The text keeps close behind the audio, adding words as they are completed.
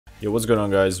Yo, what's going on,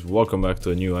 guys? Welcome back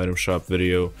to a new item shop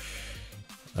video.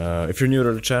 If you're new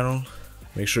to the channel,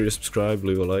 make sure you subscribe,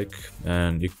 leave a like,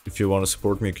 and if you want to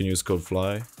support me, you can use code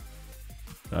FLY.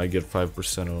 I get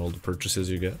 5% on all the purchases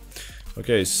you get.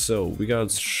 Okay, so we got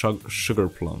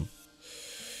SUGARPLUM.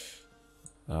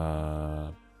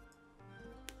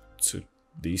 It's a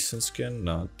decent skin,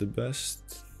 not the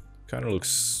best. Kind of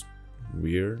looks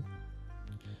weird,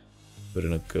 but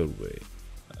in a good way.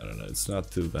 I don't know, it's not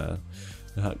too bad.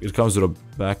 It comes with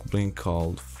a back bling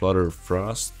called Flutter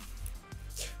Frost,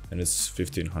 and it's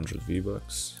 1500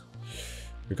 V-Bucks.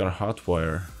 We got a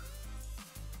hotwire.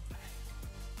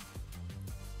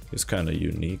 It's kind of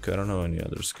unique. I don't know any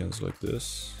other skins like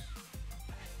this.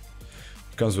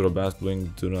 It comes with a back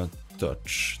bling Do Not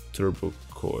Touch Turbo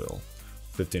Coil,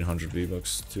 1500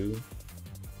 V-Bucks too.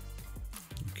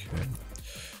 Okay.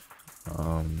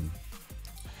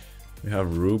 We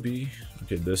have Ruby.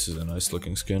 Okay, this is a nice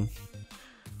looking skin.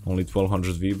 Only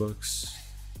 1200 V-Bucks.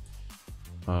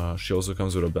 She also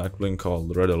comes with a back bling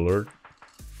called Red Alert.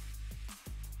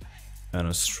 And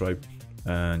a stripe.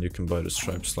 And you can buy the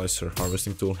stripe slicer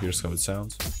harvesting tool. Here's how it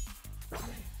sounds.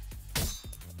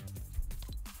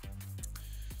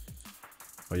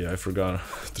 Oh yeah, I forgot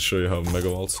to show you how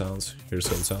Megavolt sounds. Here's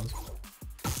how it sounds.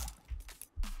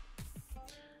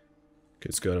 Okay,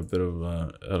 it's got a bit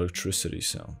of electricity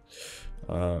sound.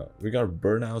 We got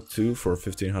burnout too for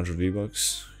 1500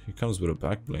 V-Bucks. He comes with a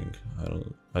back bling.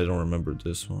 I don't remember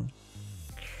this one.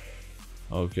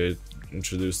 Okay,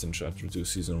 introduced in chapter 2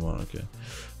 season 1. Okay,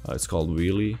 it's called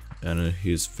Wheelie, and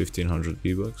he's 1500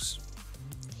 V-Bucks.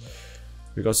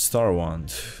 We got Star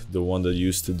Wand, the one that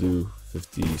used to do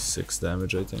 56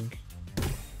 damage, I think.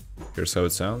 Here's how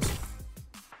it sounds.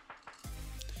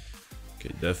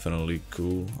 Okay, definitely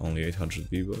cool. Only 800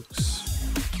 V-Bucks.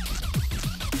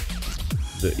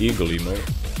 The eagle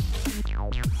emote.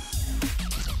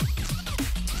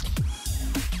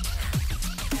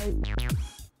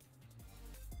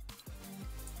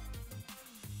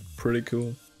 Pretty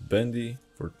cool. Bendie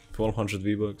for 1200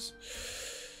 V-Bucks.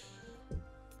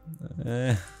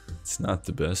 It's not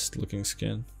the best looking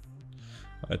skin.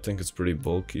 I think it's pretty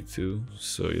bulky too,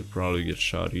 so you'd probably get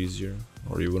shot easier,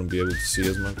 or you wouldn't be able to see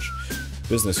as much.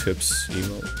 Business hips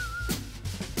emote.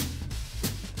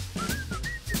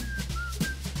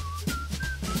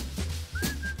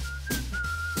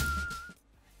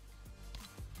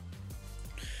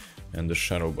 And the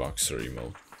shadow boxer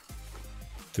emote.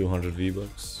 200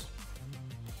 V-Bucks.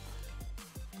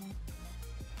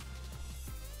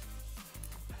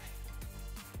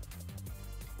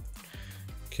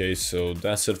 Okay, so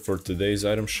that's it for today's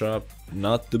item shop.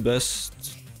 Not the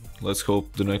best. Let's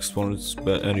hope the next one is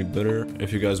any better.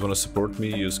 If you guys want to support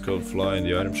me, use code FLY in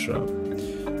the item shop.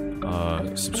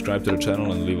 Subscribe to the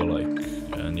channel and leave a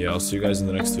like. And yeah, I'll see you guys in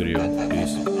the next video.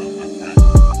 Peace.